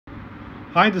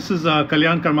Hi, this is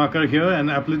Kalyan Karmakar here,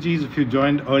 and apologies if you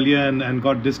joined earlier and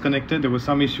got disconnected. There were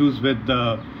some issues with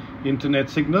the internet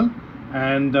signal.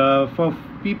 And for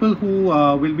people who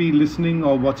will be listening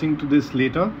or watching to this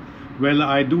later, well,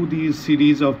 I do these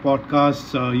series of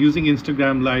podcasts using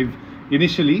Instagram Live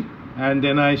initially, and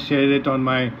then I share it on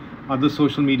my other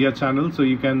social media channels. So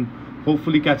you can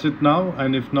hopefully catch it now,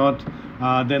 and if not,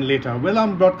 then later. Well,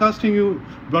 I'm broadcasting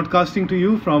to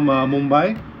you from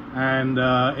Mumbai and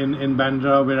in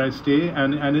Bandra where I stay,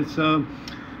 and it's a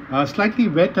slightly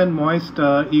wet and moist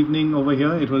evening over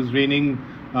here. It was raining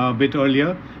a bit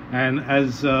earlier, and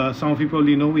as some of you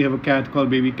probably know, we have a cat called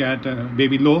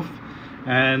Baby Loaf,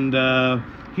 and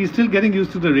he's still getting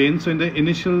used to the rain. So in the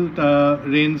initial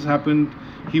rains happened,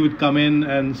 he would come in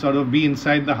and sort of be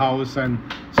inside the house and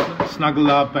snuggle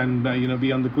up and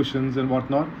be on the cushions and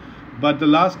whatnot. But the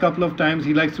last couple of times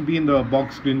he likes to be in the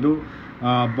box window,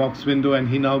 and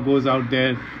he now goes out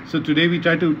there. So today we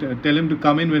try to tell him to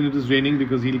come in when it is raining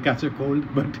because he'll catch a cold,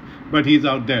 but he's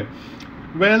out there.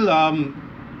 Well,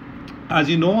 as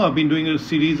you know, I've been doing a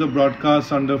series of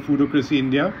broadcasts under Foodocracy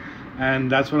India,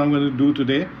 and that's what I'm going to do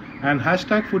today. And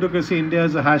hashtag Foodocracy India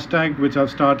is a hashtag which I've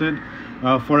started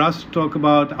for us to talk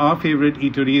about our favorite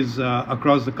eateries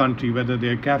across the country, whether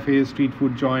they're cafes, street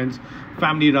food joints,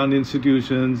 family-run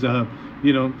institutions,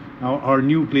 or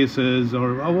new places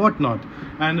or whatnot.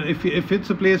 And if it's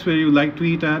a place where you like to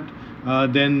eat at,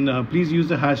 then please use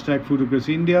the hashtag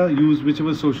Foodocracy India. Use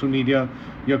whichever social media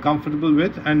you're comfortable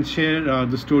with and share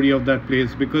the story of that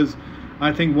place, because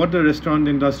I think what the restaurant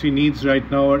industry needs right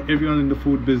now, or everyone in the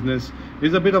food business,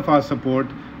 is a bit of our support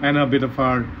and a bit of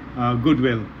our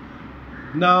goodwill.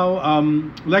 Now,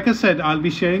 like I said, I'll be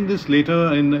sharing this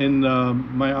later in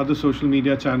my other social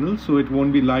media channels, so it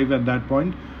won't be live at that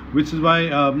point, which is why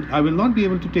I will not be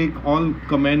able to take all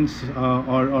comments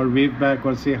or wave back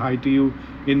or say hi to you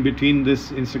in between this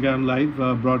Instagram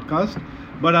Live broadcast.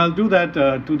 But I'll do that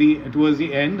towards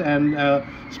the end, and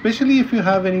especially if you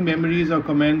have any memories or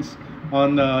comments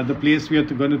on the place we are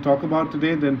going to talk about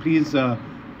today, then please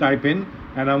type in,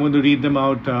 and I'm going to read them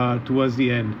out towards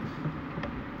the end.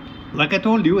 Like I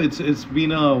told you, it's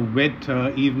been a wet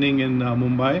evening in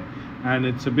Mumbai, and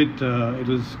it's a bit it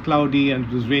was cloudy and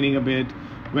it was raining a bit.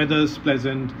 Weather's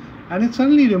pleasant, and it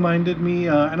suddenly reminded me,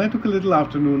 and I took a little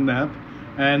afternoon nap,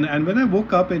 and when I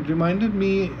woke up, it reminded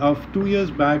me of 2 years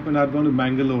back when I'd gone to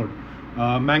Mangalore.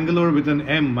 Mangalore with an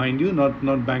M, mind you,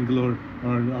 not Bangalore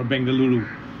or Bengaluru.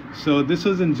 So this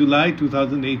was in July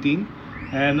 2018,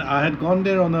 and I had gone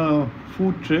there on a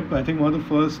food trip. I think one of the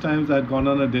first times I'd gone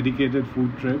on a dedicated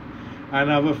food trip. And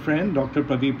I have a friend, Dr.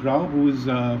 Pradeep Rao, who is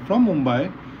from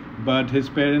Mumbai, but his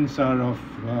parents are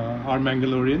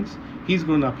Mangaloreans. He's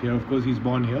grown up here, of course. He's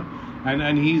born here,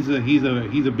 and he's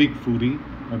a big foodie,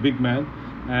 a big man,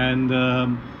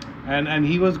 and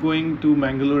he was going to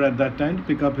Mangalore at that time to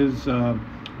pick up his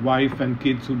wife and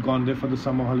kids who'd gone there for the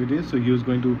summer holidays. So he was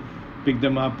going to pick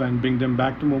them up and bring them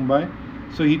back to Mumbai.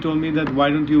 So he told me that, why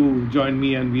don't you join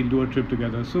me and we'll do a trip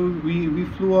together. So we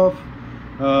flew off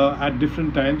at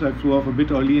different times. I flew off a bit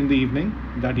early in the evening,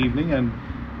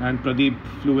 and Pradeep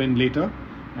flew in later.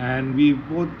 And we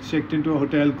both checked into a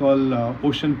hotel called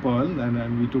Ocean Pearl,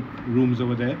 and we took rooms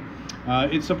over there.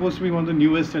 It's supposed to be one of the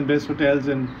newest and best hotels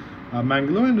in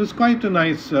Mangalore, and it was quite a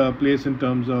nice place in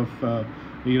terms of the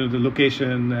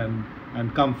location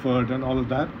and comfort and all of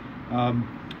that.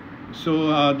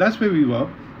 So that's where we were,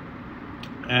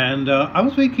 and I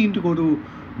was very keen to go to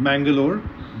Mangalore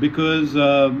because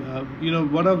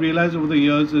what I've realized over the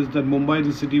years is that Mumbai,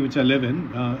 the city which I live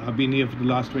in, I've been here for the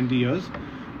last 20 years.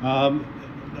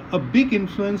 A big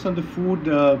influence on the food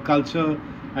culture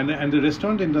and the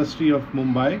restaurant industry of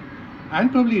Mumbai, and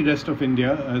probably rest of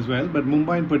India as well, but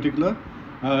Mumbai in particular,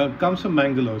 comes from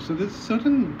Mangalore. So there's a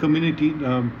certain community,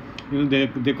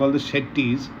 they call the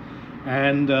Shettys,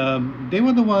 and they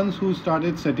were the ones who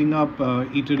started setting up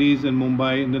eateries in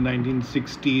Mumbai in the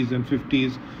 1960s and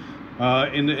 50s,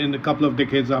 in a couple of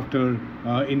decades after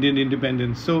Indian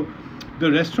independence. So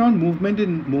the restaurant movement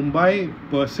in Mumbai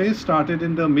per se started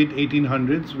in the mid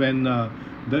 1800s when the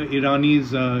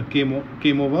Iranis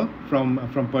came over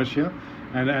from Persia,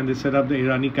 and they set up the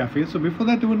Irani cafes. So before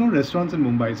that, there were no restaurants in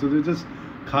Mumbai. So there were just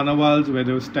carnivals where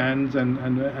there were stands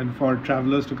and for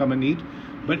travelers to come and eat.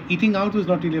 But eating out was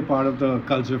not really a part of the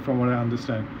culture, from what I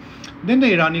understand. Then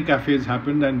the Irani cafes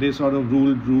happened, and they sort of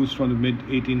ruled roost from the mid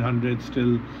 1800s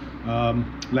till,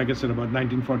 like I said, about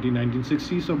 1940,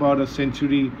 1960. So about a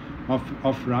century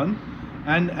of run.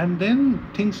 And then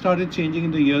things started changing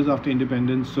in the years after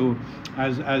independence. So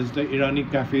as the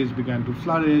Irani cafes began to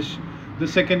flourish, the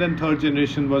second and third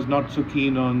generation was not so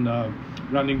keen on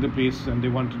running the place, and they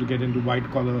wanted to get into white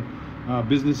collar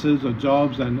businesses or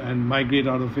jobs and migrate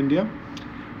out of India.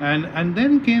 And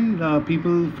then came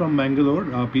people from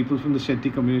Mangalore, people from the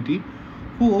Shetty community,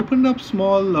 who opened up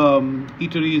small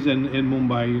eateries in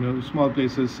Mumbai, small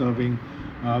places serving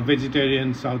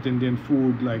vegetarian South Indian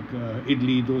food like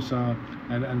idli, dosa,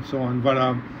 and so on,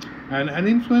 vada, and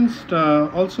influenced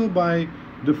also by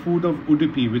the food of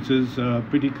Udupi, which is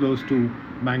pretty close to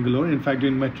Mangalore. In fact,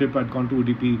 during my trip, I'd gone to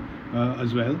Udupi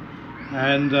as well,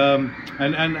 and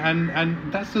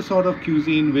that's the sort of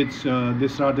cuisine which they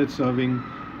started serving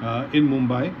in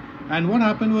Mumbai. And what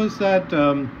happened was that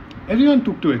everyone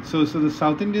took to it. So the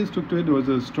South Indians took to it. There was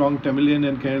a strong Tamilian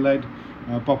and Keralite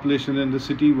population in the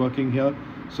city working here,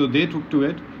 so they took to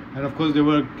it. And of course, there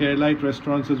were Keralite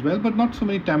restaurants as well, but not so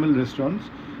many Tamil restaurants.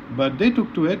 But they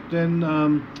took to it. Then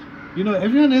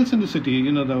everyone else in the city,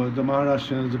 the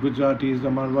Maharashtrians, the Gujaratis, the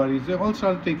Marwaris, they all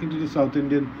started taking to the South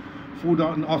Indian food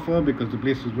on offer because the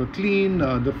places were clean.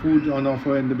 The food on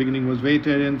offer in the beginning was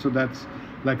vegetarian, so that's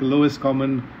like a lowest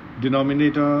common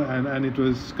denominator, and it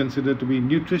was considered to be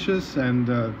nutritious and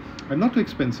not too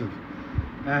expensive.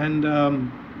 And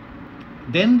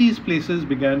then these places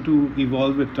began to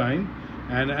evolve with time,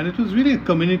 and it was really a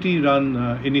community run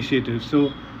initiative.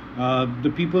 So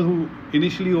the people who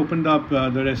initially opened up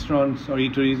the restaurants or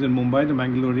eateries in Mumbai, the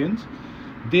Mangaloreans,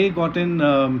 they got in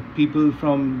people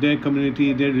from their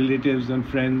community, their relatives and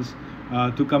friends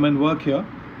to come and work here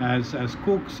as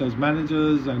cooks, as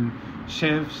managers and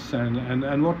chefs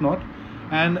and whatnot.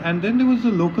 And then there was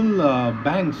the local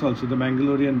banks also, the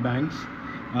Mangalorean banks,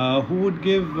 who would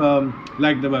give,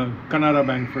 like the Canara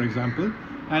Bank, for example,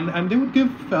 and they would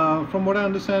give, from what I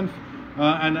understand,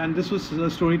 and this was a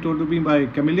story told to me by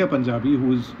Camellia Punjabi,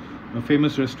 who is a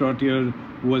famous restaurateur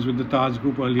who was with the Taj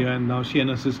Group earlier, and now she and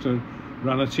her sister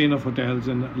run a chain of hotels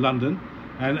in London.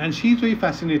 And she's very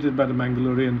fascinated by the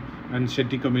Mangalorean and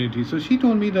Shetty community. So she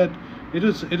told me that it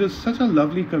was such a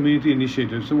lovely community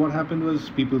initiative. So what happened was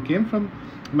people came from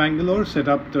Mangalore, set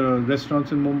up the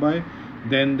restaurants in Mumbai.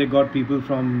 Then they got people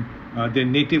from their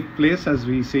native place, as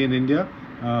we say in India,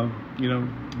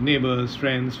 neighbors,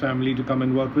 friends, family, to come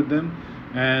and work with them.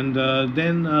 And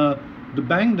then the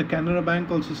bank, the Canara Bank,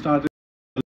 also started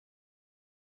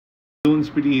loans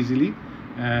pretty easily.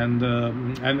 And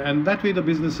that way the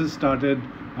businesses started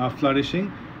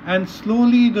flourishing, and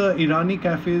slowly the Irani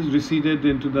cafes receded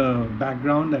into the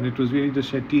background, and it was really the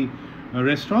Shetty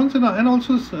restaurants and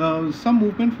also some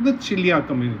movement from the Chilia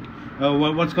community,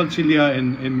 what's called Chilia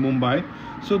in Mumbai.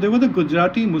 So there were the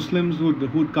Gujarati Muslims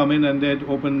who'd come in, and they'd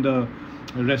opened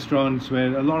restaurants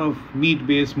where a lot of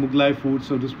meat-based Mughlai food,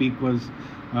 so to speak, was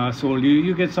sold.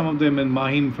 You get some of them in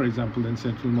Mahim, for example, in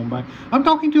central Mumbai. I'm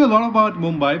talking to you a lot about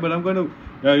Mumbai, but I'm going to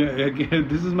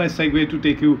this is my segue to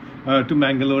take you to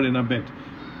Mangalore in a bit.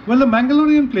 Well, the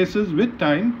Mangalorean places with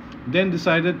time then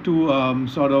decided to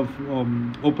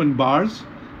open bars,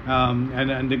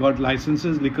 and they got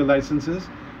licenses, liquor licenses,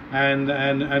 and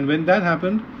when that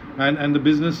happened, and the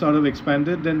business sort of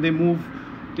expanded, then they moved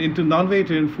into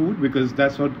non-vegetarian food, because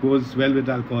that's what goes well with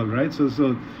alcohol, right?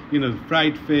 So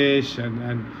fried fish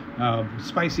and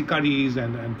spicy curries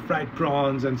and fried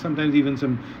prawns, and sometimes even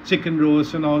some chicken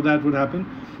roast and all that would happen.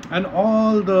 And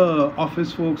all the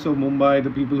office folks of Mumbai, the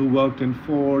people who worked in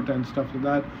Fort and stuff like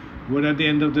that, would at the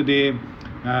end of the day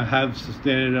have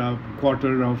their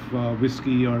quarter of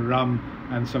whiskey or rum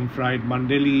and some fried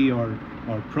mandeli or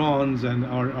prawns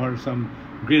or some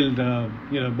grilled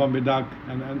Bombay duck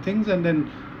and things, and then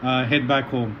head back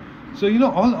home. So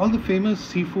all the famous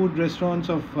seafood restaurants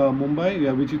of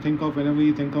Mumbai, which you think of whenever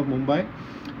you think of Mumbai,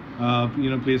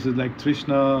 places like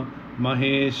Trishna,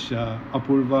 Mahesh,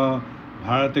 Apurva,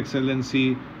 Bharat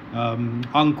Excellency,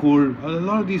 Ankur, a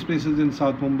lot of these places in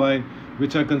South Mumbai,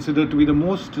 which are considered to be the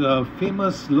most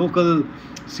famous local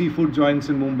seafood joints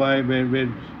in Mumbai,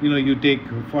 where you take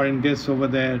foreign guests over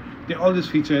there. They always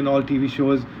feature in all TV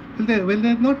shows. They're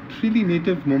not really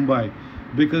native Mumbai,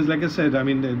 because, like I said, I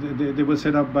mean, they were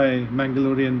set up by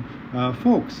Mangalorean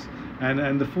folks,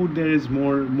 and the food there is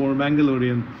more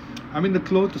Mangalorean. I mean, the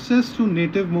closest to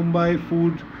native Mumbai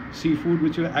food, seafood,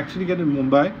 which you actually get in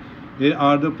Mumbai,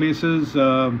 are the places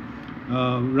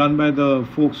run by the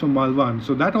folks from Malwan.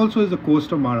 So that also is the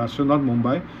coast of Maharashtra, not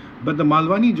Mumbai. But the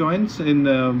Malwani joints,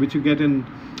 which you get in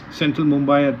central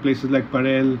Mumbai at places like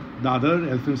Parel, Dadar,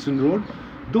 Elphinstone Road,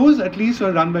 those at least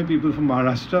are run by people from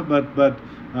Maharashtra. But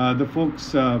the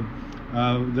folks,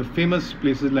 the famous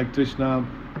places like Trishna,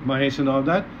 Mahesh and all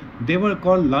that, they were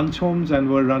called lunch homes and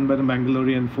were run by the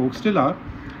Mangalorean folks, still are.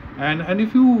 And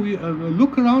if you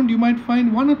look around, you might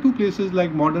find one or two places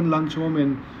like Modern Lunch Home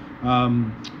in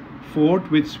fort,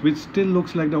 which still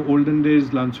looks like the olden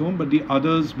days lunch home, but the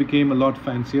others became a lot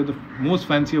fancier. The most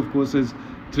fancy, of course, is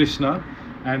Trishna,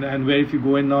 and where if you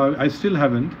go in now, I still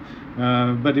haven't.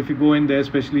 But if you go in there,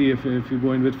 especially if you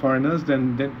go in with foreigners,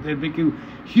 then they make you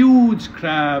huge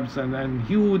crabs and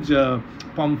huge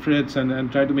pomfrets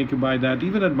and try to make you buy that.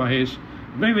 Even at Mahesh,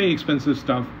 very, very expensive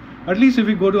stuff. At least if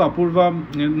you go to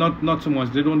Apurva, not so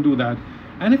much. They don't do that.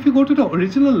 And if you go to the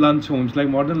original lunch homes, like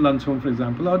modern lunch home, for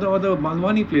example, or the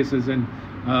Malwani places in,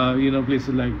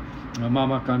 places like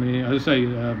Mama Kane,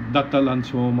 Datta Lunch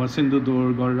Home or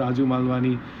Sindhudurg or Raju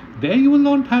Malwani, there you will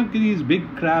not have these big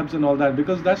crabs and all that,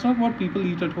 because that's not what people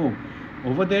eat at home.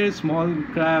 Over there is small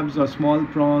crabs or small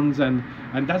prawns, and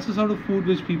that's the sort of food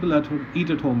which people eat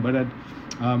at home. But at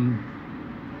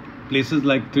places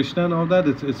like Trishna and all that,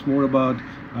 it's more about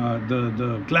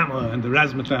the glamour and the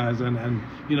razzmatazz and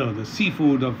the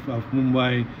seafood of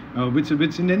Mumbai,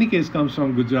 which in any case comes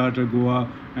from Gujarat or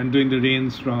Goa, and doing the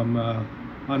rains from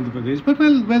Andhra Pradesh. But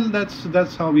well,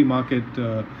 that's how we market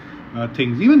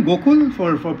things. Even Gokul,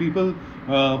 for people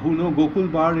who know Gokul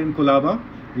Bar in Kolaba,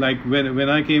 like when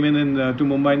I came in to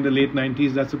Mumbai in the late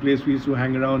 90s, that's a place we used to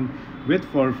hang around with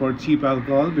for cheap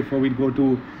alcohol before we'd go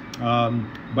to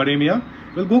Baremia.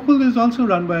 Well, Gokul is also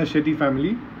run by a Shetty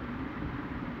family,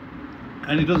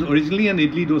 and it was originally an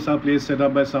idli dosa place set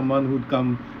up by someone who'd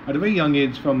come at a very young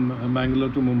age from Mangalore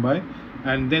to Mumbai,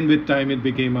 and then with time it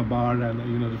became a bar,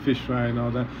 and the fish fry and all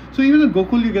that. So even at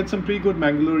Gokul you get some pretty good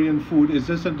Mangalorean food. It's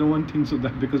just that no one thinks of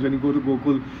that, because when you go to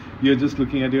Gokul you're just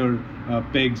looking at your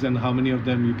pegs and how many of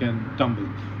them you can tumble.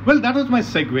 Well, that was my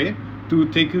segue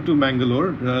to take you to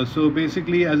Mangalore. So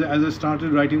basically, as I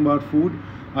started writing about food,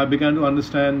 I began to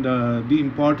understand the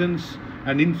importance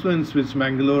and influence which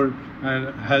Mangalore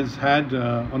has had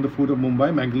on the food of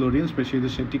Mumbai, Mangaloreans, especially the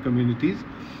Shetty communities.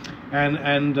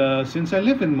 And since I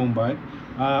live in Mumbai,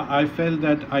 I felt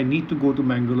that I need to go to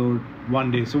Mangalore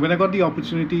one day. So when I got the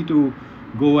opportunity to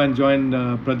go and join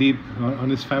Pradeep on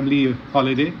his family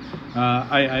holiday,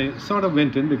 I sort of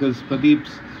went in, because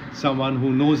Pradeep's someone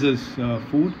who knows his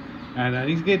food, and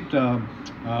he's great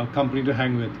company to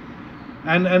hang with.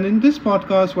 And in this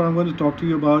podcast, what I'm going to talk to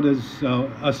you about is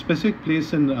a specific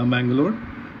place in Mangalore.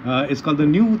 It's called the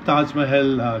new Taj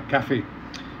Mahal Cafe.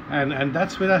 And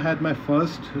that's where I had my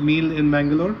first meal in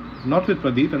Mangalore, not with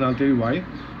Pradeep, and I'll tell you why.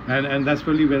 And that's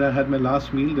probably where I had my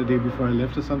last meal, the day before I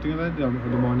left or something like that, or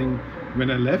the morning when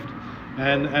I left.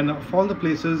 And of all the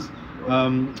places,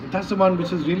 that's the one which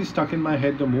has really stuck in my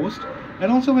head the most.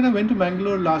 And also when I went to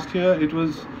Mangalore last year, it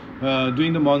was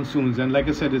during the monsoons, and like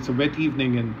I said, it's a wet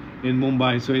evening in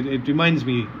Mumbai, so it reminds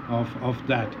me of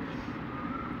that.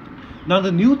 Now,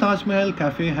 the new Taj Mahal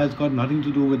Cafe has got nothing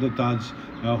to do with the Taj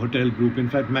Hotel group. In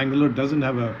fact, Mangalore doesn't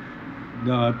have a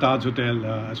Taj Hotel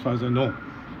as far as I know.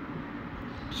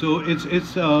 So it's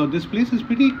this place is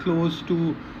pretty close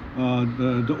to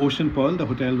the Ocean Pearl, the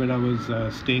hotel where I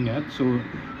was staying at. So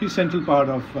it's central part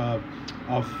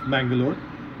of Mangalore.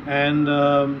 And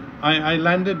I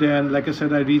landed there, and like I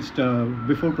said, I reached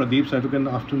before Pradeep, so I took an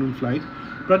afternoon flight.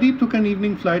 Pradeep took an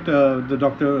evening flight, the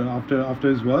doctor, after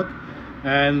his work.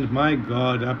 And my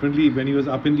God, apparently when he was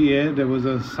up in the air, there was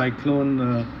a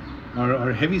cyclone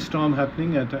or heavy storm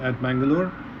happening at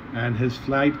Mangalore, and his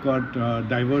flight got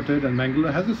diverted. And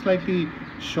Mangalore has a slightly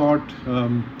short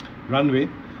runway,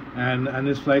 and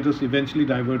his flight was eventually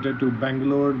diverted to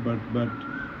Bangalore, but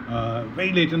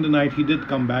very late in the night he did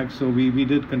come back, so we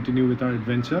did continue with our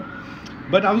adventure.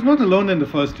 But I was not alone in the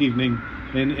first evening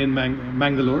in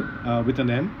Mangalore with an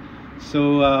M.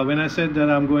 So when I said that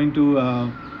I'm going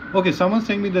to okay, someone's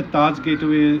saying me that Taj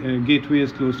Gateway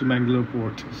is close to Mangalore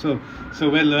port. So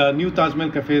well, new Taj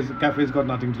Mahal cafes got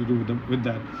nothing to do with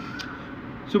that.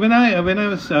 So when I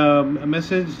was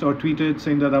messaged or tweeted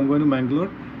saying that I'm going to Mangalore,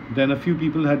 then a few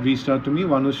people had reached out to me.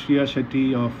 One was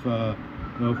Shetty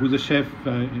who's a chef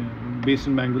based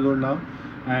in Mangalore now,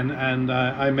 and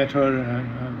I met her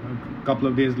a couple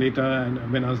of days later,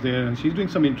 and when I was there, and she's doing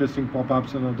some interesting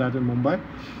pop-ups and all that in Mumbai.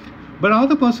 But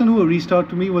another person who reached out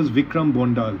to me was Vikram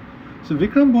Bondal. So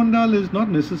Vikram Bondal is not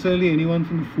necessarily anyone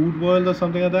from the food world or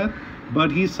something like that,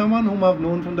 but he's someone whom I've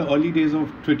known from the early days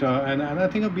of Twitter, and I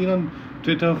think I've been on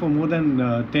Twitter for more than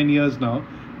 10 years now.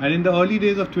 And in the early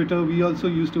days of Twitter, we also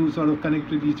used to sort of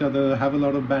connect with each other, have a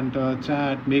lot of banter,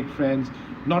 chat, make friends.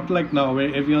 Not like now,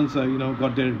 where everyone's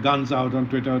got their guns out on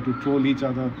Twitter to troll each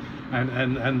other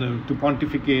and to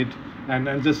pontificate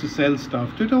and just to sell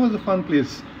stuff. Twitter was a fun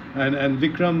place, and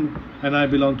Vikram and I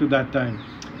belonged to that time.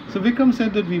 So Vikram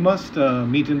said that we must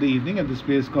meet in the evening at this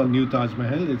place called New Taj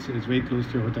Mahal. It's very close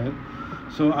to your hotel.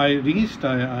 So I reached,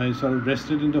 I sort of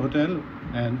rested in the hotel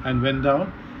and went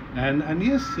down. And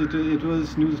yes, it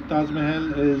was New Taj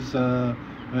Mahal is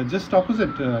just opposite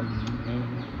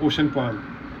Ocean Pearl.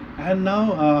 And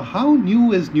now, how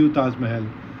new is New Taj Mahal?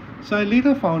 So I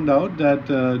later found out that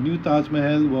New Taj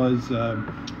Mahal was um,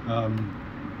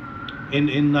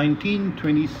 in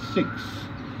 1926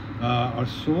 or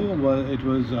so. Well, it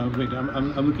was wait.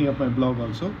 I'm looking up my blog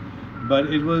also, but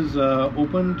it was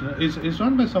opened. It's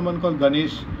run by someone called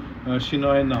Ganesh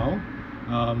Shinoy now,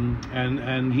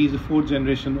 and he's a fourth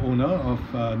generation owner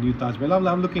of New Taj Mahal.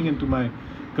 I'm looking into my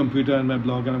computer and my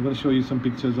blog, and I'm going to show you some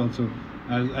pictures also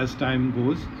as time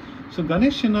goes. So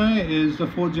Ganesh Shinoy is the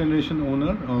fourth generation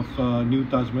owner of New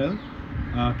Taj Mahal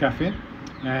Cafe,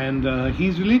 and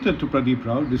he's related to Pradeep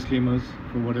Rao. Disclaimers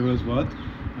for whatever it's worth,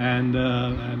 and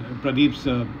Pradeep's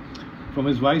from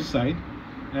his wife's side.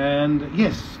 And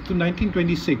yes, to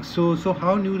 1926. So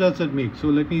how new does that make? So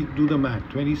let me do the math.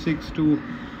 26 to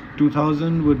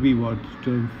 2000 would be what?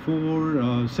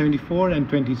 74 and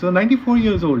 20. So 94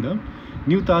 years old. Huh?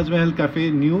 New Taj Mahal Cafe,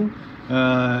 new.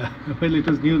 Well, it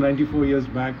was new 94 years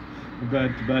back.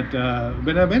 But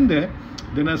when I went there,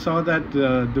 then I saw that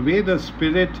the way the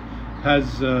spirit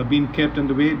has been kept and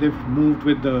the way they've moved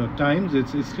with the times,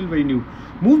 it's still very new.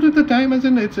 Moved with the time, as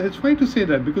in it's fine to say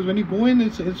that, because when you go in,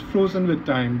 it's frozen with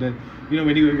time. That, you know,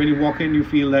 when you walk in, you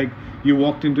feel like you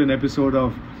walked into an episode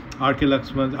of R.K.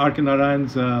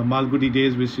 Narayan's Malgudi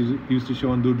Days, which used to show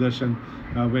on Doordarshan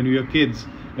when we were kids.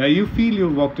 You feel you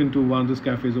walked into one of those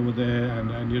cafes over there,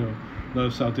 and you know, the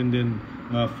South Indian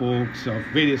folks of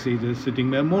various ages sitting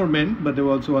there, more men, but there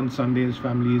were also on Sundays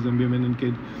families and women and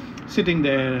kids sitting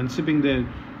there and sipping their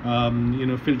you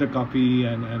know, filter coffee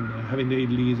and having the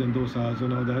idlis and dosas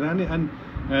and all that,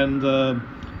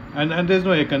 and there's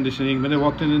no air conditioning. When I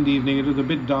walked in the evening, it was a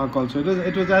bit dark also.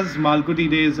 It was as Malgudi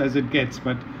Days as it gets,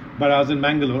 but I was in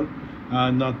Mangalore,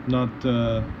 not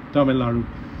Tamil Nadu.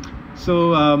 So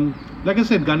like I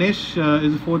said, Ganesh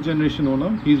is a fourth generation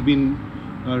owner. He's been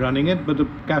running it, but the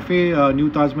cafe, New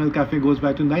Taj Mahal Cafe, goes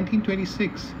back to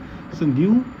 1926. So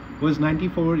new was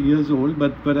 94 years old,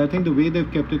 but I think the way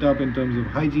they've kept it up in terms of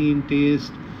hygiene,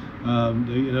 taste,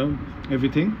 you know,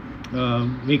 everything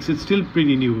makes it still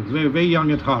pretty new, very, very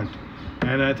young at heart.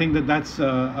 And I think that's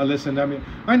a lesson. I mean,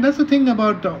 and that's the thing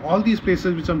about all these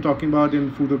places which I'm talking about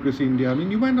in Foodocracy India. I mean,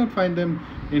 you might not find them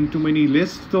in too many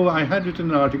lists. So I had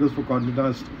written an article for Condé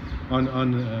Nast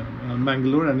on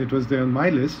Mangalore, and it was there on my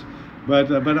list.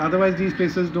 But otherwise, these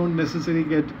places don't necessarily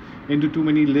get into too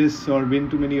many lists or win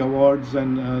too many awards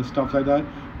and stuff like that.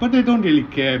 But they don't really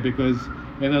care, because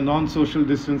in a non-social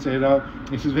distance era,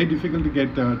 it is very difficult to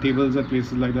get tables at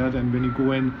places like that. And when you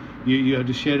go in, you have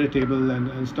to share a table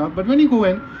and stuff. But when you go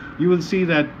in, you will see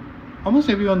that almost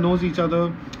everyone knows each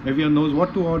other. Everyone knows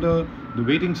what to order. The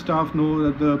waiting staff know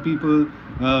that the people.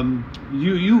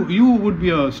 You would be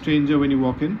a stranger when you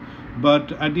walk in.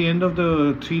 But at the end of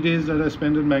the 3 days that I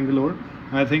spent in Mangalore,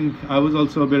 I think I was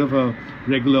also a bit of a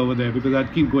regular over there, because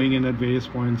I'd keep going in at various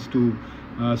points to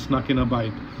snuck in a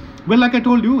bite. Well, like I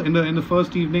told you, in the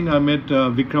first evening, I met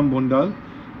Vikram Bondal,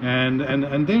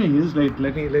 and there he is. Like,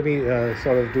 let me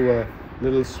sort of do a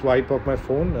little swipe of my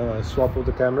phone, swap of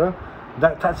the camera.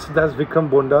 That's Vikram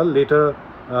Bondal. Later,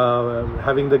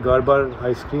 having the Garbar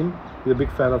ice cream, he's a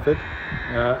big fan of it,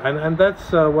 and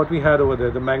that's what we had over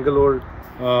there, the Mangalore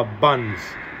buns.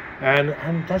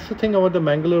 And that's the thing about the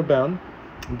Mangalore bun.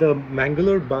 The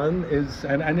Mangalore bun is,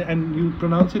 and you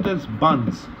pronounce it as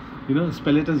buns, you know,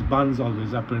 spell it as buns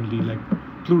always, apparently, like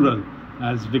plural,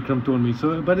 as Vikram told me.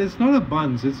 So, but it's not a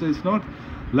buns. It's not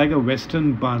like a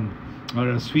Western bun or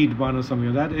a sweet bun or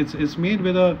something like that. It's made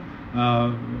with a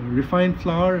refined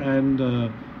flour and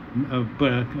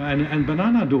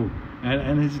banana dough,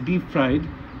 and it's deep fried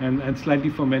and slightly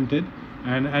fermented,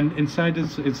 and inside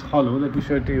it's hollow. Let me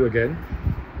show it to you again.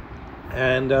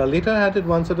 And later I had it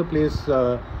once at a place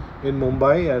in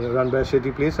Mumbai, run by a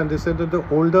Shetty place, and they said that the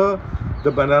older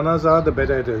the bananas are, the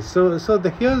better it is. So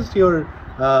here's your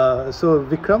so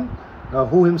Vikram,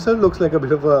 who himself looks like a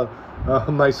bit of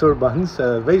a Mysore buns,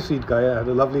 very sweet guy. I had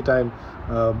a lovely time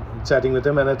chatting with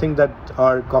him, and I think that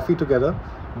our coffee together,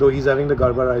 though he's having the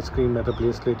Garbar ice cream at a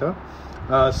place later,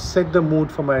 set the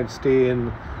mood for my stay in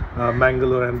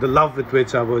Mangalore and the love with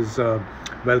which I was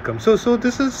welcomed. So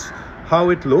this is how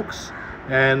it looks.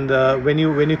 And when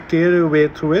you tear your way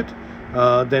through it,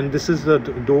 then this is the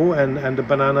dough and the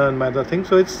banana and maida thing.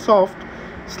 So it's soft,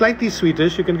 slightly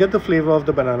sweetish. You can get the flavor of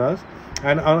the bananas,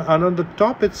 and on the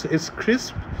top it's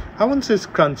crisp. I wouldn't say it's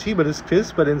crunchy, but it's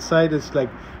crisp. But inside it's like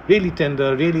really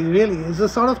tender, really it's the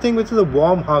sort of thing which is a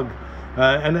warm hug.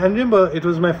 And remember, it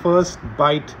was my first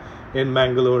bite in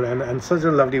Mangalore, and such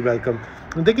a lovely welcome.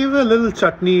 They gave a little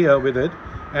chutney with it,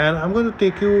 and I'm going to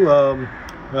take you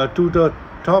to the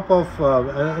top of,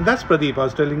 and that's Pradeep. I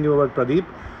was telling you about Pradeep.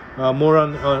 More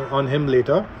on him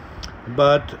later.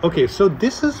 But okay, so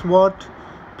this is what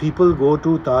people go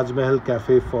to Taj Mahal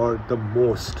Cafe for the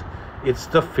most. It's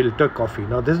the filter coffee.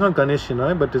 Now, this is not Ganesh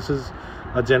Shinoy, but this is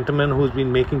a gentleman who's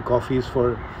been making coffees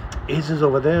for ages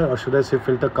over there, or should I say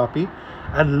filter coffee.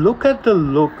 And look at the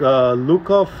look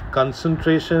of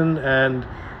concentration, and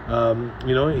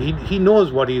he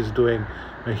knows what he's doing.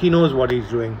 He knows what he's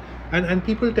doing. And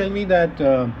people tell me that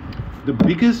the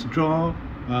biggest draw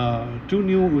to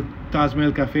new Taj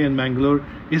Mahal Cafe in Mangalore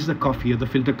is the coffee, or the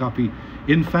filter coffee.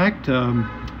 In fact,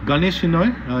 Ganesh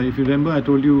Shinoy, if you remember, I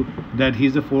told you that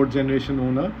he's the 4th generation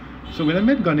owner. So when I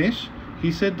met Ganesh,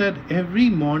 he said that every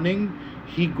morning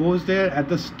he goes there at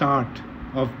the start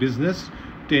of business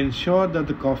to ensure that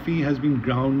the coffee has been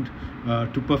ground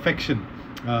to perfection,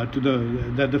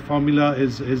 that the formula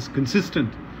is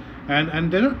consistent.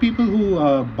 And there are people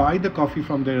who buy the coffee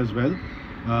from there as well,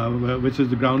 which is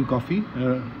the ground coffee,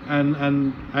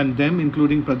 and them,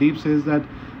 including Pradeep, says that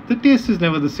the taste is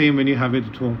never the same when you have it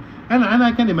at home. And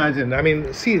I can imagine. I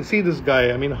mean, see this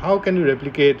guy. I mean, how can you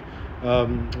replicate?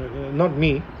 Not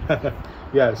me.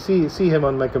 Yeah, see him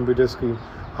on my computer screen.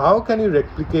 How can you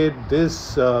replicate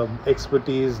this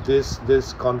expertise,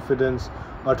 this confidence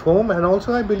at home? And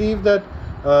also, I believe that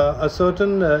a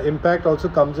certain impact also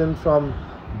comes in from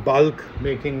bulk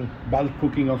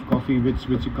cooking of coffee,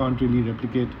 which you can't really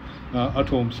replicate at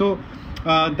home. So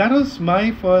that was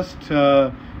my first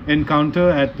encounter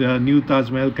at new Taj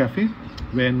Mahal Cafe,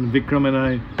 when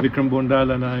Vikram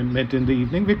Bondal and I met in the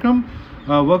evening. Vikram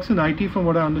works in IT, from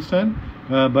what I understand,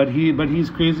 but he's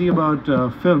crazy about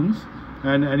films,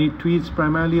 and he tweets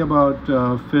primarily about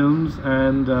films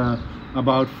and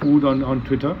about food on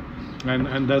Twitter,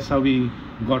 and that's how we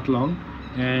got along.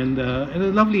 And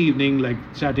a lovely evening, like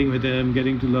chatting with him,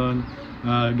 getting to learn,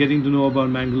 getting to know about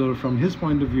Mangalore from his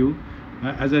point of view,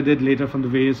 as I did later from the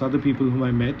various other people whom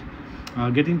I met,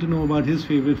 getting to know about his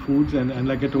favorite foods, and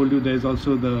like I told you, there's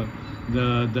also the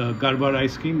Garbar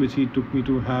ice cream, which he took me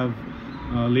to have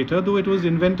later, though it was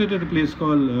invented at a place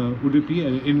called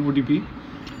Udupi, in Udupi,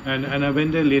 and I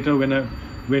went there later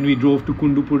when we drove to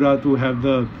Kundupura to have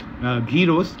the ghee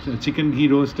roast, chicken ghee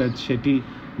roast at Shetty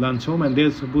lunch home, and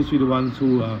they're supposed to be the ones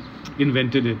who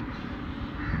invented it.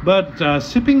 But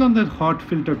sipping on that hot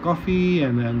filter coffee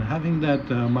and having that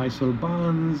Mysore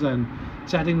buns, and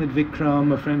chatting with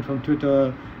Vikram, a friend from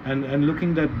Twitter, and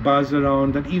looking that buzz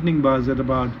around, that evening buzz at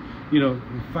about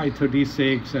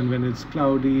 5:36, and when it's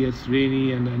cloudy, it's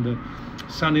rainy, and the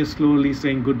sun is slowly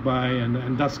saying goodbye,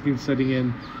 and dusk is setting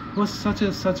in, was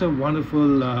such a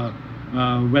wonderful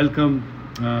welcome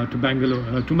to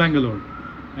Mangalore.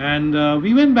 And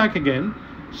we went back again.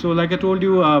 So like I told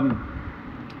you,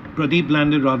 Pradeep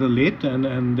landed rather late,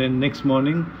 and then next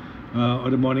morning or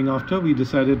the morning after, we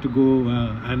decided to go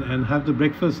and have the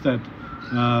breakfast at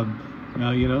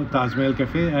Taj Mahal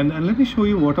Cafe. And let me show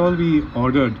you what all we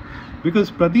ordered,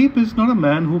 because Pradeep is not a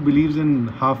man who believes in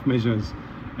half measures,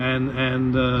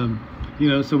 and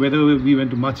so whether we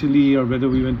went to Machili or whether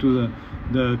we went to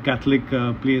the Catholic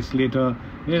place later,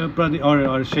 Pradeep,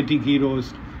 or Shetty ghee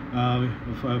roast,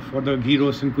 for the ghee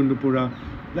roast in Kundupura,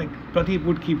 like Pradeep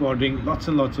would keep ordering lots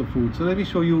and lots of food. So let me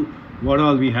show you what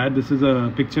all we had. This is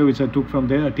a picture which I took from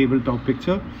there, a tabletop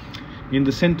picture. In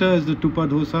the center is the tupa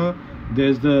dosa.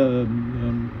 There's the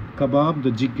kebab,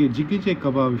 the jigije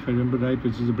kebab, if I remember right,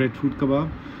 which is a breadfruit kebab.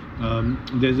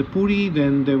 There's a puri.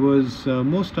 Then there was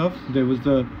more stuff. There was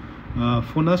the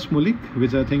fonas mulik,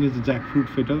 which I think is the jackfruit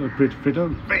fritter.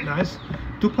 Very nice.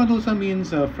 Tupa dosa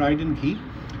means fried in ghee.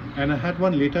 And I had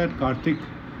one later at Karthik,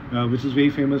 which is very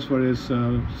famous for his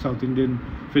South Indian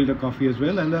filter coffee as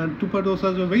well. And tupa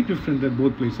dosas were very different at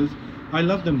both places. I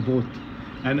love them both.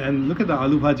 And look at the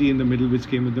aloo bhaji in the middle, which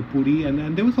came with the puri.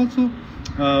 And there was also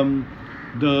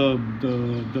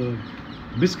the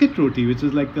biscuit roti, which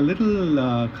is like a little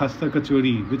khasta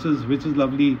kachori, which is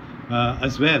lovely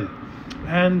as well.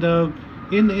 And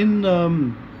in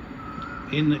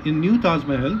New Taj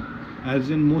Mahal,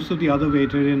 as in most of the other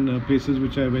vegetarian places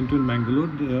which I went to in Mangalore,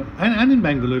 and in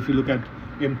Bangalore, if you look at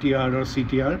MTR or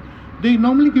CTR, they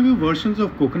normally give you versions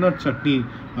of coconut chutney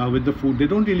with the food. They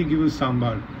don't really give you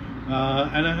sambar.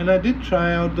 And I did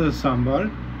try out the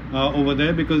sambar over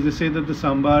there, because they say that the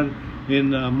sambar in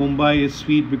Mumbai is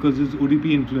sweet because it's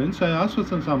Udupi influence. So I asked for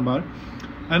some sambar,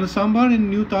 and the sambar in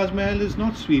New Taj Mahal is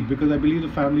not sweet, because I believe the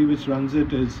family which runs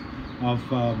it is of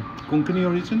Konkani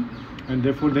origin, and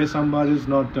therefore their sambar is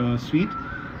not sweet.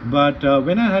 But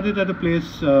when I had it at a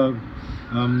place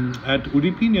at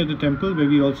Udupi near the temple, where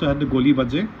we also had the goli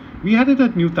bhaje, we had it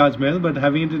at New Taj Mahal, but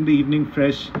having it in the evening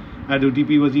fresh at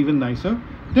Udupi was even nicer.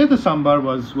 there the sambar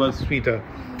was sweeter.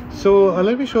 So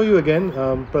let me show you again,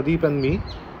 Pradeep and me,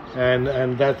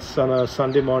 and that's on a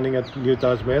Sunday morning at New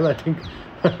Taj Mahal. I think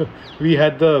we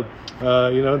had the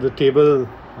the table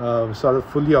sort of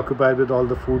fully occupied with all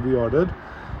the food we ordered,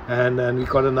 and we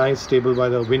got a nice table by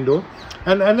the window,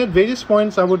 and at various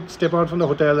points I would step out from the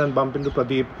hotel and bump into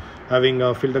Pradeep having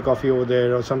a filter coffee over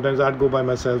there, or sometimes I'd go by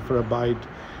myself for a bite,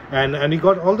 and we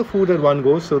got all the food at one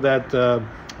go, so that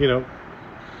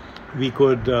we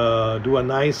could do a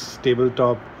nice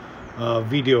tabletop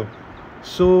video.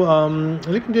 So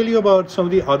let me tell you about some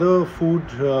of the other food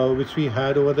which we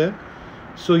had over there.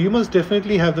 So you must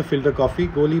definitely have the filter coffee.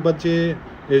 Goli bhaje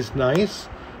is nice.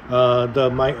 The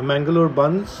Mangalore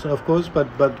buns, of course, but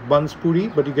buns puri,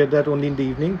 but you get that only in the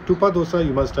evening. Tupa dosa,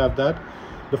 you must have that.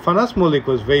 The fanas molik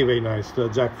was very nice, the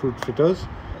jackfruit fritters,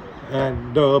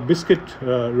 and the biscuit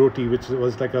roti, which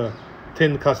was like a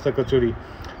thin khasta kachori.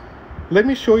 Let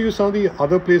me show you some of the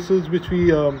other places which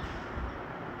we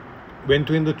went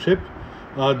to in the trip.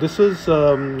 This is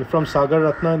from Sagar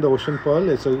Ratna in the Ocean Pearl.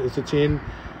 It's a chain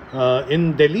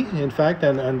in Delhi, in fact,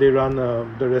 and they run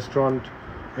the restaurant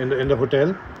in the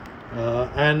hotel,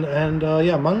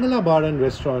 Mangala Bar and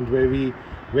Restaurant, where we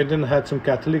went and had some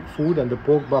Catholic food, and the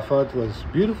pork buffet was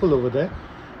beautiful over there,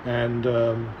 and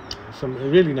some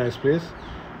really nice place,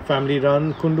 family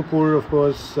run. Kundapur, of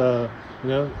course,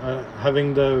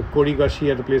 having the Kori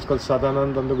Gashi at a place called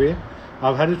Sadanand on the way.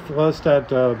 I've had it first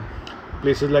at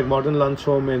places like Modern Lunch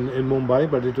Home in Mumbai,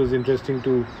 but it was interesting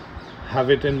to have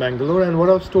it in Mangalore. And what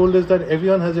I was told is that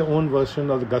everyone has their own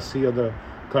version of the gassi or the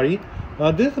curry.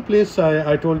 There's a place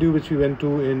I told you which we went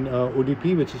to in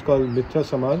Udupi, which is called Mitra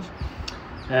Samaj,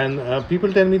 and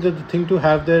people tell me that the thing to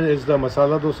have there is the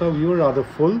masala dosa. We were rather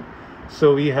full,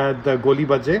 so we had the goli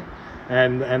bhaje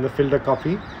and the filter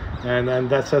coffee, and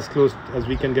that's as close as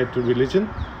we can get to religion.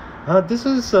 This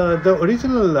is the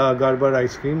original Garbar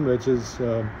ice cream, which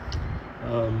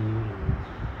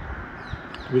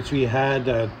we had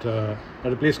at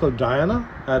a place called Diana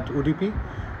at Udupi,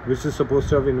 which is supposed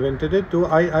to have invented it. Though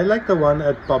I like the one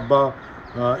at Pabba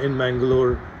in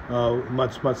Mangalore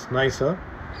much nicer.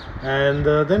 And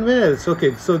then where else?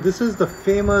 Okay, so this is the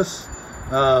famous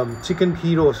chicken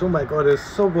ghee roast. Oh my god, it's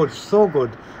so good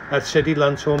at Shetty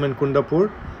Lunch Home in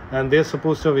Kundapur, and they're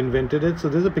supposed to have invented it. So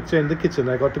there's a picture in the kitchen.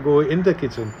 I got to go in the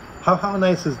kitchen. How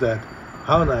nice is that?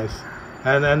 How nice.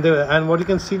 And what you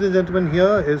can see, the gentleman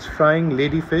here is frying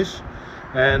ladyfish,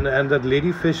 and that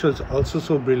ladyfish was also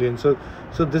so brilliant. So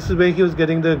this is where he was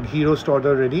getting the ghee roast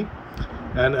order ready,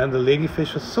 and the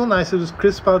ladyfish was so nice. It was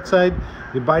crisp outside.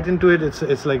 You bite into it,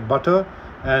 it's like butter.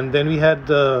 And then we had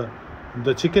the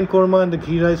chicken korma and the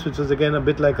ghee rice, which was again a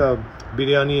bit like a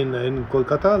biryani in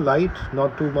Kolkata, light,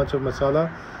 not too much of masala.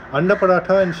 Anda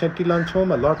paratha in Shetty Lunch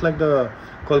Home, a lot like the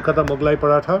Kolkata Mughlai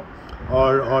paratha,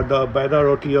 or the baida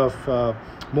roti of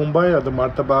Mumbai, or the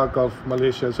martabak of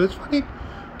Malaysia. So it's funny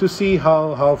to see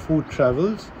how food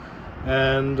travels.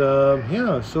 And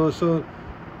so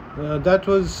that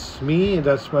was me.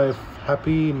 That's my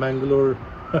happy Mangalore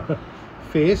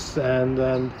face. And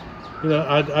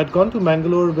I'd gone to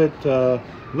Mangalore with a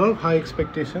lot of high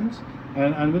expectations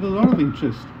and with a lot of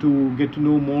interest to get to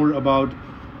know more about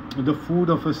the food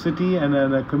of a city and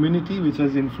a community which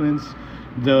has influenced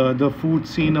the food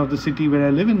scene of the city where I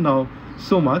live in now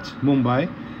so much, Mumbai.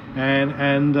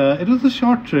 And it was a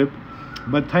short trip,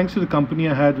 but thanks to the company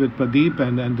I had with Pradeep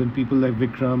and then people like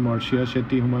Vikram or Shia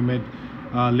Shetty, whom I met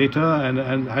later,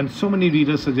 and so many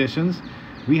reader suggestions,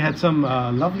 we had some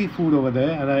lovely food over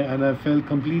there, and I fell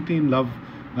completely in love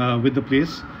with the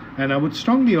place. And I would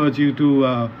strongly urge you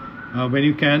to, when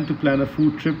you can, to plan a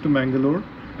food trip to Mangalore,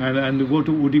 and go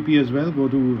to Udupi as well. Go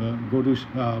to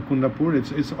Kundapur.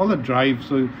 It's all a drive,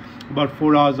 so about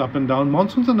 4 hours up and down.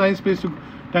 Monsoon's a nice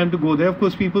time to go there. Of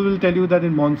course, people will tell you that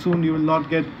in monsoon you will not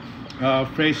get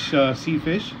fresh sea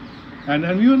fish, and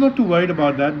we were not too worried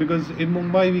about that, because in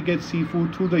Mumbai we get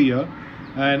seafood through the year,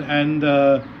 and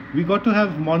we got to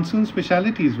have monsoon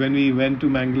specialities when we went to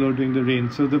Mangalore during the rain.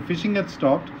 So the fishing had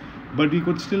stopped, but we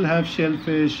could still have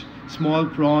shellfish, small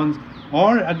prawns,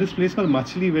 or at this place called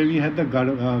Machli, where we had the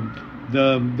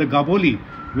gaboli,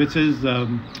 which is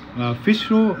fish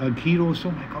roe, ghee roast.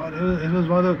 Oh my god, it was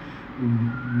one of the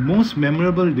most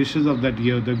memorable dishes of that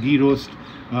year, the ghee roast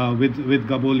with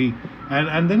gaboli.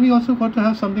 And then we also got to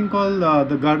have something called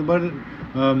the garbar,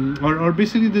 or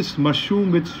basically this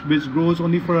mushroom which grows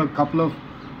only for a couple of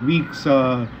weeks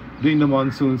during the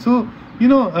monsoon. So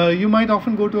you might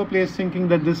often go to a place thinking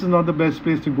that this is not the best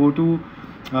place to go to,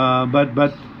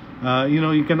 but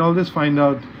you can always find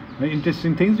out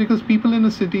interesting things, because people in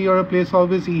a city or a place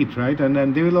always eat, right?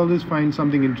 And they will always find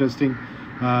something interesting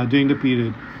during the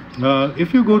period.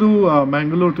 If you go to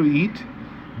Mangalore to eat,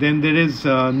 then there is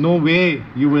no way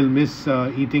you will miss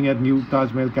eating at New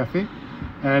Taj Mahal Cafe.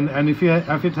 And if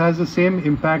it has the same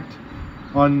impact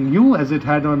on you as it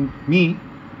had on me,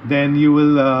 then you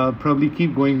will probably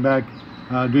keep going back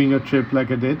doing a trip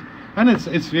like I did. And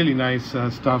it's really nice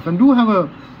stuff. And do have a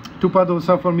tupa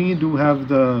dosa for me. Do have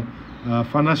the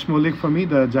fanash molik for me,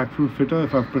 the jackfruit fritter,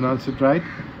 if I've pronounced it right.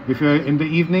 If you're in the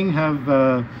evening,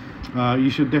 you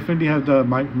should definitely have the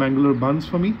Mangalore buns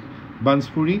for me, buns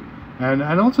puri.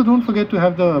 And also don't forget to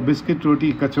have the biscuit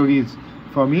roti kachoris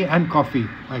for me, and coffee.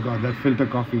 My God, that filter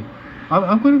coffee.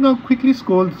 I'm going to now quickly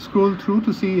scroll through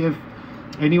to see if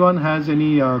anyone has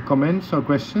any comments or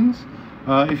questions.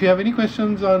 If you have any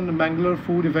questions on Mangalore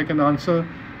food, if I can answer,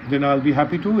 then I'll be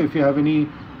happy to. If you have any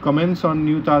comments on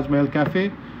New Taj Mahal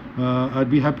Cafe, I'd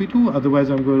be happy to. Otherwise,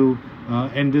 I'm going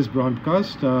to end this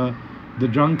broadcast. The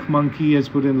drunk monkey has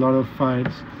put in a lot of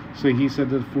fires, so he said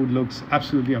the food looks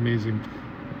absolutely amazing.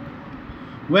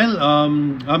 Well,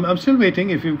 I'm still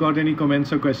waiting if you've got any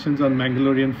comments or questions on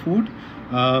Mangalorean food.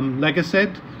 Like I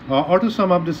said, or to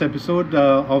sum up this episode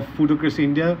of Foodocracy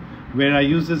India, where I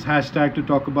use this hashtag to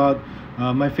talk about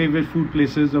my favorite food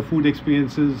places or food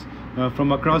experiences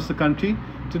from across the country.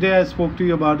 Today I spoke to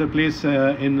you about a place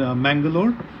in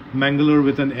Mangalore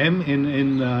with an M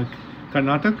in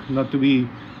Karnataka, not to be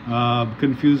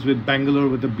confused with Bangalore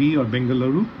with a B or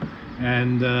Bengaluru.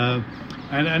 And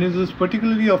it is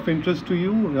particularly of interest to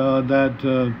you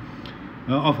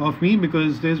of me,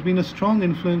 because there's been a strong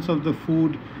influence of the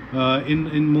food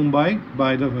in Mumbai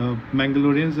by the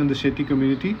Mangaloreans and the Shetty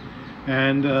community,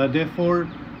 and therefore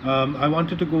I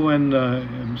wanted to go and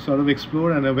sort of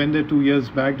explore, and I went there 2 years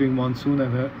back during monsoon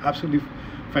and had an absolutely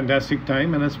fantastic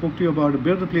time. And I spoke to you about a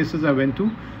bit of the places I went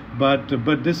to, but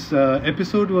this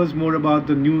episode was more about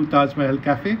the New Taj Mahal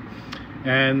Cafe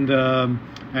and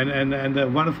the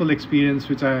wonderful experience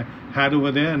which I had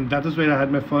over there. And that is where I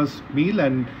had my first meal,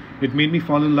 and it made me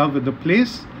fall in love with the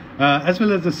place as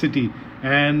well as the city.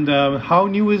 And how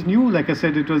new is new? Like I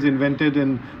said, it was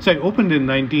opened in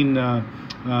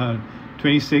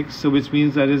 1926, so which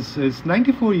means that it's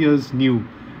 94 years new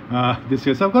this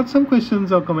year. So I've got some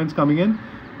questions or comments coming in.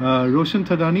 Roshan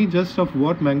Thadani, just of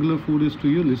what Mangalore food is to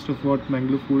you, list of what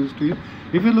Mangalore food is to you.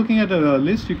 If you're looking at a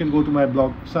list, you can go to my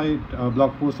blog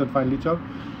post at Finally Chopped.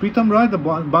 Pritam Roy, the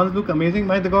buns look amazing.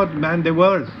 My God, man, they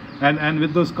were. And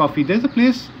with those coffee, there's a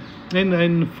place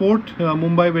in Fort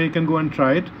Mumbai where you can go and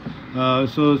try it.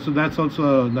 So that's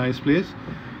also a nice place.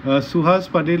 Suhas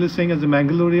Patel is saying, as a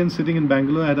Mangalorean sitting in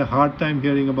Bangalore, I had a hard time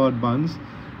hearing about buns,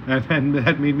 and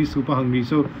that made me super hungry.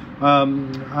 So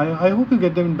I hope you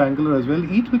get them in Bangalore as well.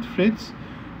 Eat with Fritz,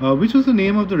 which was the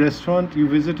name of the restaurant you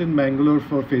visit in Mangalore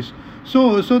for fish.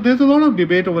 So there's a lot of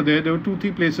debate over there. There were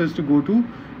 2-3 places to go to,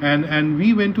 and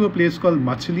we went to a place called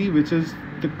Machli, which is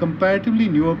the comparatively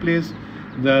newer place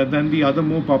than the other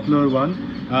more popular one,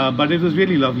 but it was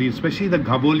really lovely, especially the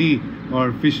ghaboli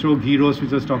or fish roe ghee roast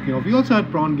which I was talking of. We also had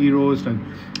prawn ghee roast and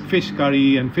fish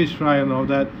curry and fish fry and all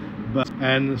that.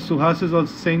 And Suhas is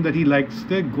also saying that he likes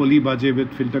the goli bhaji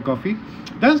with filter coffee.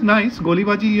 That's nice. Goli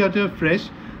bhaji you have to have fresh,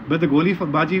 but the goli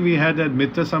bhaji we had at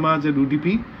Mitra Samaj at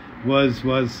UDP was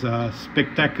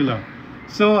spectacular.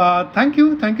 So thank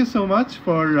you so much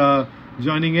for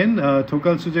joining in.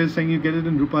 Thokal Sujay is saying you get it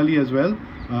in Rupali as well.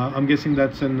 I'm guessing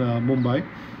that's in Mumbai,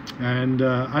 and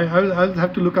I'll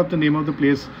have to look up the name of the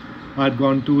place I'd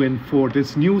gone to in Fort.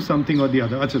 It's new something or the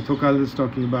other. Achha, Thokal is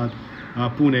talking about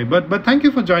Pune. But thank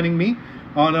you for joining me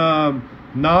on a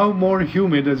now more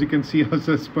humid, as you can see. I was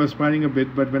just perspiring a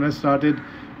bit, but when I started,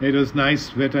 it was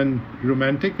nice, wet and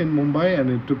romantic in Mumbai, and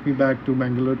it took me back to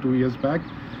Mangalore 2 years back.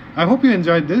 I hope you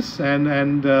enjoyed this,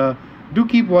 and do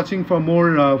keep watching for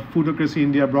more Foodocracy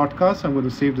India broadcasts. I'm going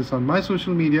to save this on my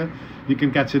social media. You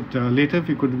can catch it later if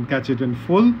you couldn't catch it in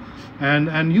full,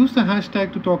 and use the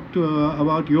hashtag to talk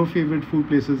about your favorite food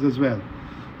places as well.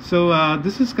 So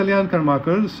this is Kalyan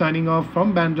Karmakar signing off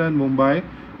from Bandra and Mumbai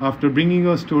after bringing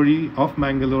you a story of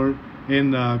Mangalore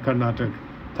in Karnataka.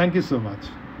 Thank you so much.